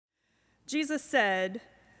Jesus said,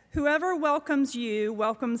 "Whoever welcomes you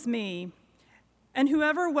welcomes me, and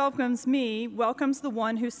whoever welcomes me welcomes the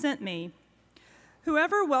one who sent me.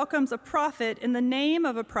 Whoever welcomes a prophet in the name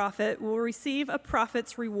of a prophet will receive a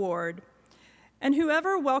prophet's reward. And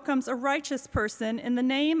whoever welcomes a righteous person in the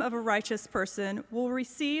name of a righteous person will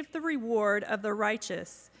receive the reward of the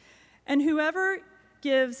righteous. And whoever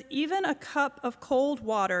gives even a cup of cold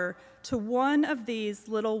water to one of these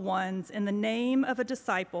little ones in the name of a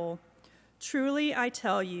disciple, truly I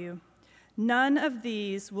tell you, none of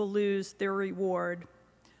these will lose their reward."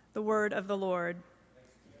 The word of the Lord.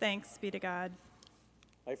 Thanks be to God.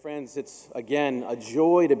 Hi, friends. It's, again, a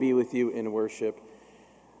joy to be with you in worship.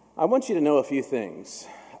 I want you to know a few things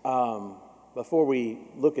before we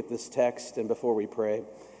look at this text and before we pray.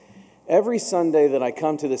 Every Sunday that I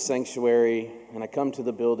come to the sanctuary and I come to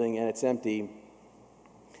the building and it's empty,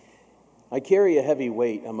 I carry a heavy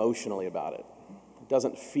weight emotionally about it. It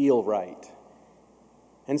doesn't feel right.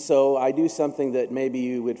 And so I do something that maybe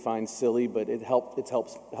you would find silly, but it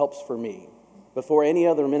helps for me. Before any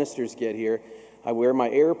other ministers get here, I wear my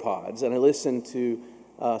AirPods and I listen to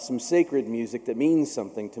some sacred music that means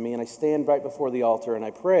something to me, and I stand right before the altar and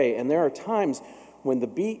I pray. And there are times when the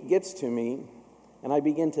beat gets to me and I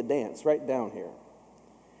begin to dance right down here.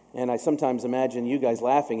 And I sometimes imagine you guys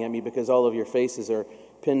laughing at me because all of your faces are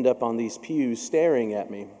pinned up on these pews staring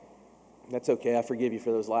at me. That's okay, I forgive you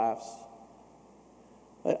for those laughs.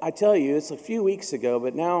 But I tell you, it's a few weeks ago,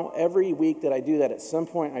 but now every week that I do that, at some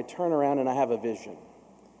point I turn around and I have a vision.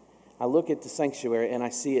 I look at the sanctuary and I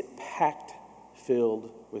see it packed,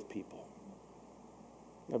 filled with people.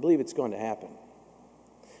 I believe it's going to happen.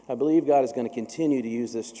 I believe God is going to continue to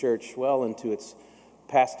use this church well into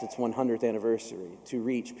past its 100th anniversary to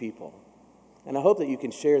reach people. And I hope that you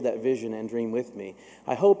can share that vision and dream with me.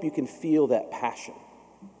 I hope you can feel that passion.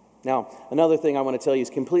 Now, another thing I want to tell you is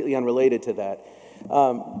completely unrelated to that.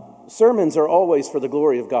 Sermons are always for the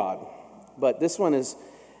glory of God, but this one is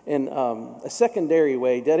in a secondary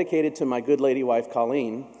way dedicated to my good lady wife,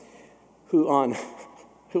 Colleen, who on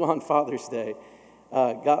Father's Day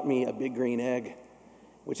got me a big green egg,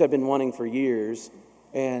 which I've been wanting for years,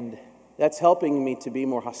 and that's helping me to be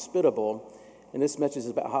more hospitable, and this message is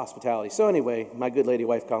about hospitality. So anyway, my good lady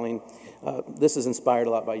wife, Colleen, this is inspired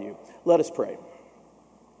a lot by you. Let us pray.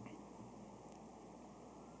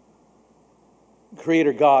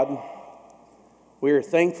 Creator God, we are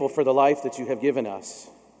thankful for the life that you have given us.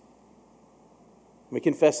 We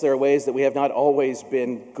confess there are ways that we have not always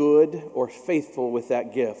been good or faithful with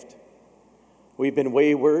that gift. We've been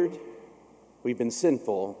wayward, we've been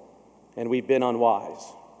sinful, and we've been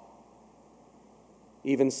unwise.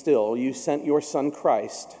 Even still, you sent your Son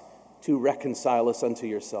Christ to reconcile us unto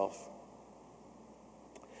yourself.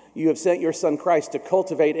 You have sent your Son Christ to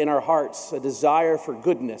cultivate in our hearts a desire for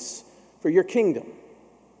goodness, for your kingdom.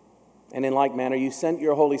 And in like manner, you sent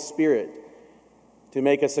your Holy Spirit to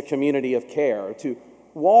make us a community of care, to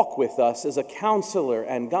walk with us as a counselor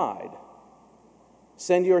and guide.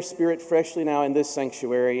 Send your Spirit freshly now in this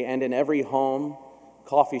sanctuary and in every home,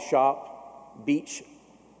 coffee shop, beach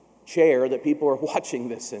chair that people are watching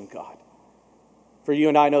this in, God. For you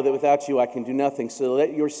and I know that without you I can do nothing, so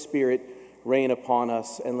let your Spirit reign upon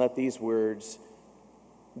us and let these words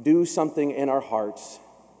do something in our hearts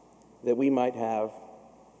that we might have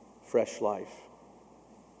fresh life.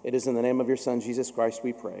 It is in the name of your Son, Jesus Christ,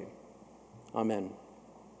 we pray. Amen.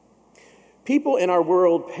 People in our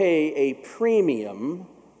world pay a premium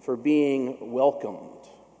for being welcomed,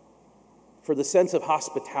 for the sense of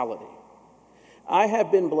hospitality. I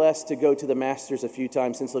have been blessed to go to the Masters a few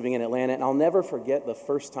times since living in Atlanta, and I'll never forget the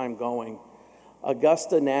first time going.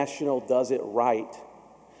 Augusta National does it right.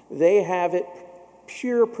 They have it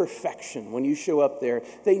pure perfection when you show up there.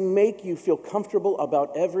 They make you feel comfortable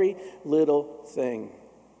about every little thing.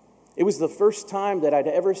 It was the first time that I'd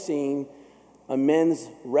ever seen a men's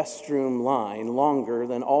restroom line longer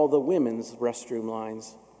than all the women's restroom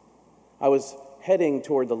lines. I was heading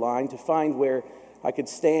toward the line to find where I could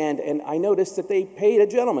stand, and I noticed that they paid a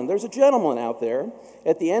gentleman. There's a gentleman out there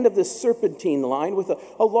at the end of this serpentine line with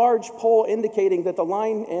a large pole indicating that the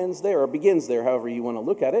line ends there, or begins there, however you want to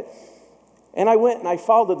look at it. And I went and I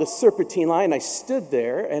followed the serpentine line. I stood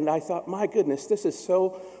there and I thought, my goodness, this is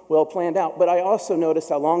so well planned out. But I also noticed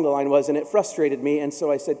how long the line was, and it frustrated me. And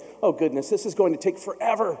so I said, oh goodness, this is going to take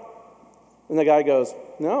forever. And the guy goes,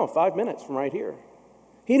 no, 5 minutes from right here.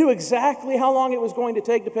 He knew exactly how long it was going to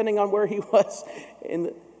take depending on where he was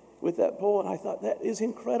with that pole. And I thought, that is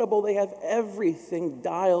incredible. They have everything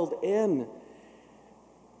dialed in.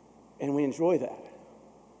 And we enjoy that.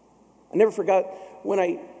 I never forgot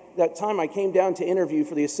that time I came down to interview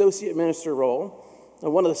for the associate minister role,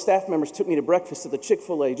 And one of the staff members took me to breakfast at the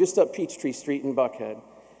Chick-fil-A just up Peachtree Street in Buckhead.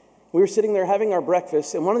 We were sitting there having our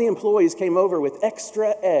breakfast, and one of the employees came over with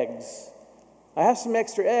extra eggs. I have some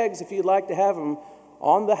extra eggs if you'd like to have them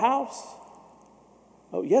on the house.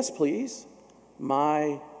 Oh, yes, please.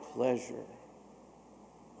 My pleasure.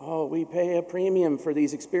 Oh, we pay a premium for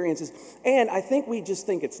these experiences. And I think we just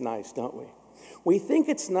think it's nice, don't we? We think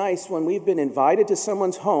it's nice when we've been invited to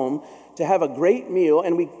someone's home to have a great meal,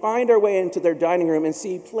 and we find our way into their dining room and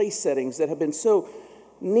see place settings that have been so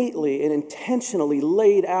neatly and intentionally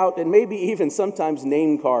laid out, and maybe even sometimes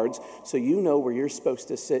name cards so you know where you're supposed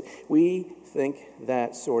to sit. We think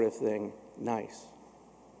that sort of thing nice.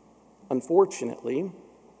 Unfortunately,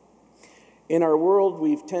 in our world,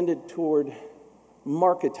 we've tended toward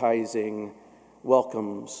marketizing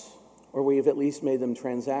welcomes, or we've at least made them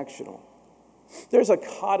transactional. There's a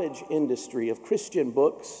cottage industry of Christian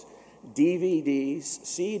books, DVDs,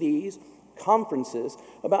 CDs, conferences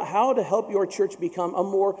about how to help your church become a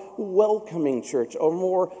more welcoming church, a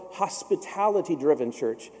more hospitality-driven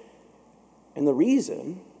church. And the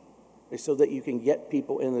reason is so that you can get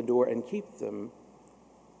people in the door and keep them.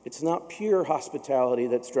 It's not pure hospitality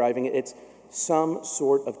that's driving it. It's some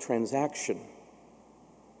sort of transaction.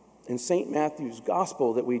 In St. Matthew's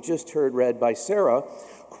Gospel that we just heard read by Sarah,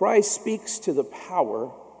 Christ speaks to the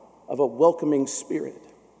power of a welcoming spirit.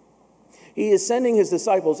 He is sending his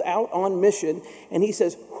disciples out on mission, and he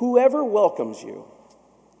says, whoever welcomes you,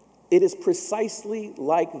 it is precisely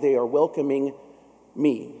like they are welcoming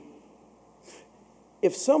me.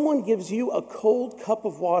 If someone gives you a cold cup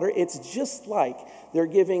of water, it's just like they're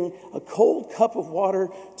giving a cold cup of water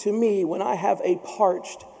to me when I have a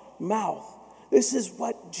parched mouth. This is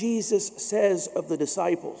what Jesus says of the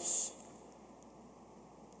disciples.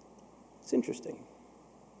 It's interesting.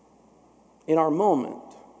 In our moment,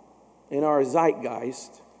 in our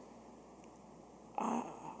zeitgeist,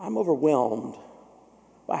 I'm overwhelmed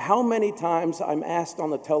by how many times I'm asked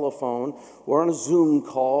on the telephone or on a Zoom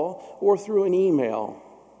call or through an email,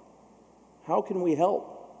 how can we help?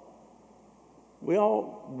 We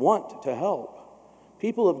all want to help.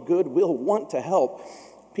 People of goodwill want to help.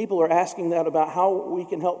 People are asking that about how we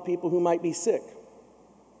can help people who might be sick.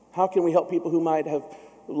 How can we help people who might have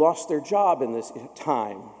lost their job in this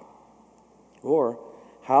time? Or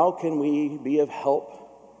how can we be of help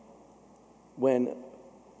when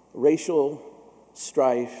racial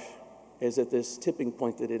strife is at this tipping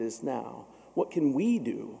point that it is now? What can we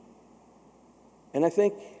do? And I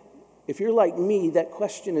think if you're like me, that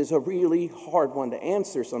question is a really hard one to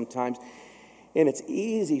answer sometimes. And it's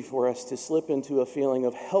easy for us to slip into a feeling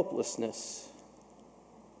of helplessness.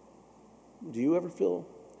 Do you ever feel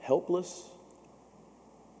helpless?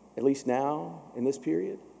 At least now, in this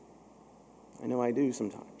period? I know I do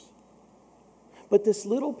sometimes. But this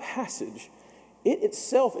little passage, it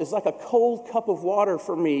itself is like a cold cup of water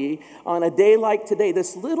for me on a day like today.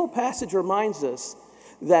 This little passage reminds us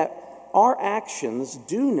that our actions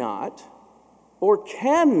do not or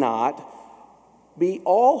cannot be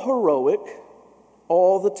all heroic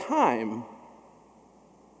all the time.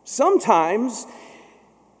 Sometimes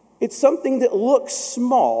it's something that looks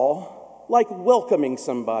small, like welcoming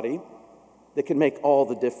somebody, that can make all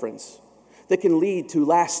the difference, that can lead to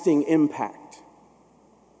lasting impact.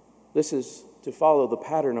 This is to follow the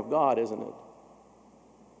pattern of God, isn't it?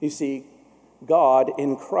 You see, God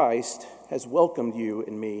in Christ has welcomed you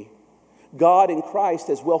and me. God in Christ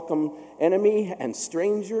has welcomed enemy and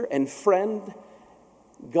stranger and friend.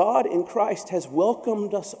 God in Christ has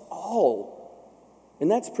welcomed us all. And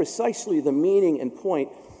that's precisely the meaning and point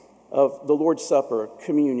of the Lord's Supper,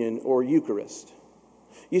 communion, or Eucharist.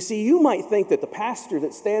 You see, you might think that the pastor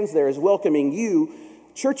that stands there is welcoming you,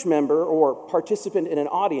 church member or participant in an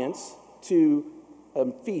audience, to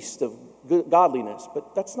a feast of godliness,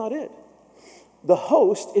 but that's not it. The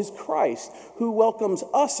host is Christ, who welcomes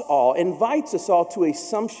us all, invites us all to a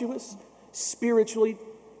sumptuous, spiritually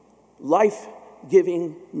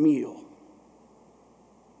life-giving meal.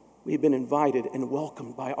 We've been invited and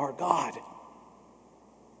welcomed by our God.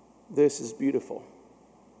 This is beautiful.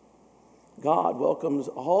 God welcomes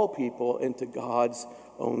all people into God's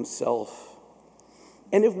own self.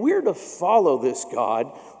 And if we're to follow this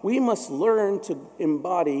God, we must learn to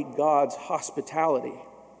embody God's hospitality.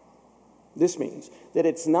 This means that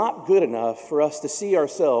it's not good enough for us to see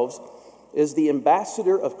ourselves as the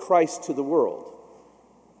ambassador of Christ to the world.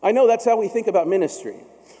 I know that's how we think about ministry.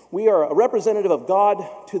 We are a representative of God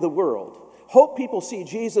to the world. Hope people see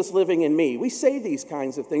Jesus living in me. We say these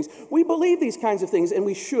kinds of things. We believe these kinds of things, and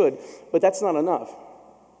we should, but that's not enough.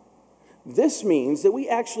 This means that we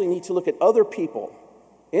actually need to look at other people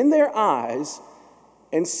in their eyes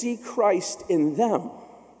and see Christ in them.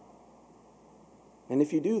 And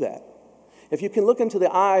if you do that, if you can look into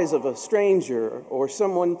the eyes of a stranger or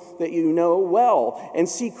someone that you know well and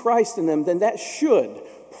see Christ in them, then that should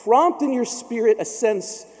prompt in your spirit a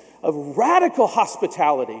sense of radical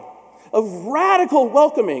hospitality, of radical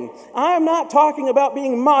welcoming. I'm not talking about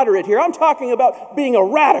being moderate here. I'm talking about being a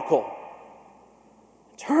radical.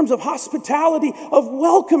 In terms of hospitality, of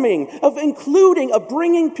welcoming, of including, of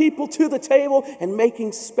bringing people to the table and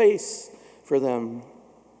making space for them.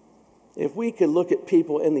 If we could look at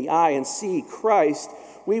people in the eye and see Christ,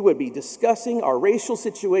 we would be discussing our racial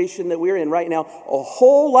situation that we're in right now a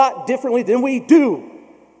whole lot differently than we do.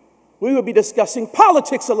 We would be discussing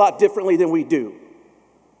politics a lot differently than we do.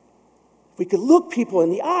 If we could look people in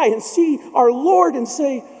the eye and see our Lord and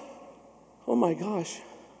say, oh my gosh,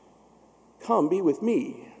 come be with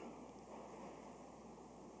me.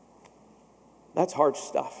 That's hard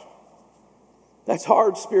stuff. That's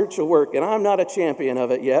hard spiritual work, and I'm not a champion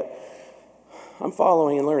of it yet. I'm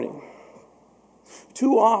following and learning.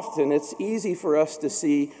 Too often, it's easy for us to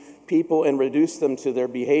see people and reduce them to their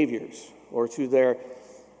behaviors or to their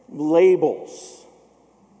labels.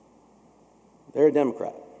 They're a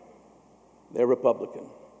Democrat. They're Republican.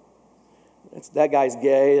 That guy's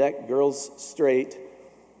gay, that girl's straight,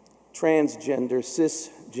 transgender,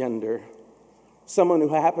 cisgender, someone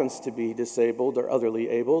who happens to be disabled or otherly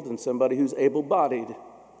abled, and somebody who's able-bodied.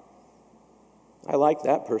 I like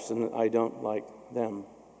that person, I don't like them.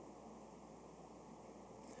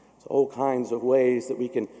 There's all kinds of ways that we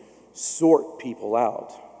can sort people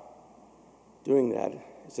out. Doing that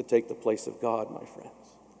is to take the place of God, my friends.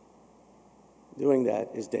 Doing that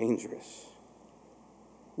is dangerous.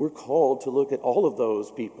 We're called to look at all of those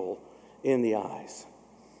people in the eyes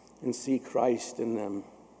and see Christ in them.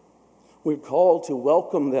 We're called to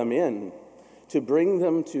welcome them in, to bring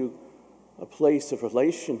them to a place of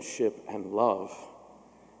relationship and love.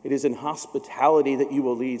 It is in hospitality that you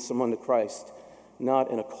will lead someone to Christ, not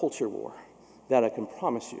in a culture war. That I can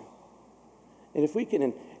promise you. And if we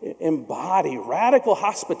can embody radical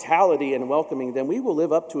hospitality and welcoming, then we will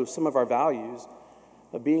live up to some of our values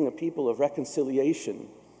of being a people of reconciliation,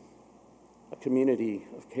 a community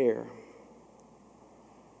of care.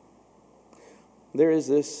 There is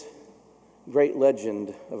this great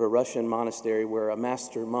legend of a Russian monastery where a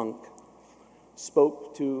master monk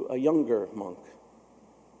spoke to a younger monk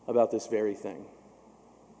about this very thing,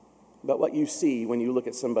 about what you see when you look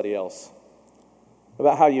at somebody else,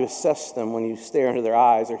 about how you assess them when you stare into their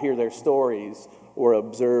eyes or hear their stories or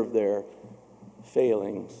observe their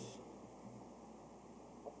failings.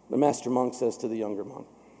 The master monk says to the younger monk,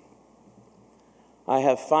 I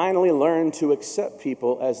have finally learned to accept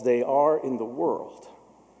people as they are in the world.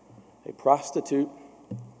 A prostitute,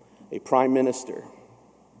 a prime minister.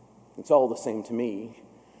 It's all the same to me.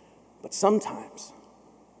 But sometimes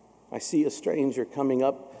I see a stranger coming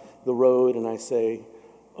up the road and I say,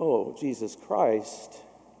 oh, Jesus Christ,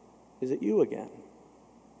 is it you again?